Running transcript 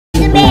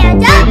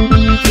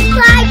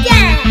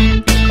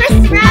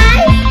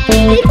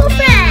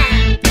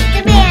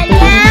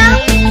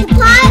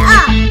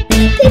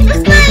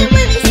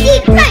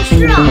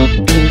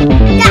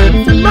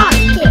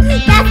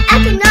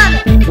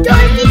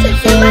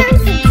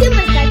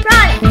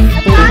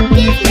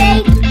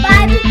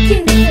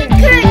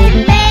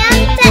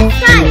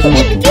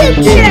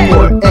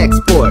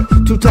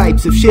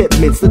types of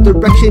shipments. The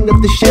direction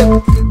of the ship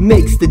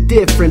makes the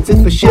difference.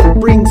 If a ship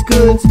brings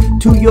goods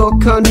to your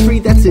country,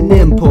 that's an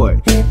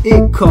import.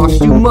 It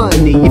costs you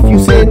money. If you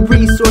send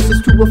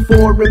resources to a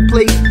foreign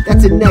place,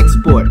 that's an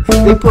export.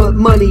 They put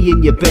money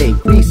in your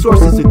bank.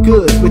 Resources are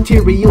goods,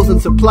 materials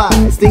and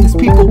supplies, things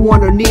people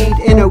want or need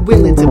and are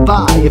willing to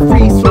buy. If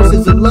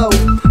resources are low,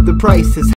 the price is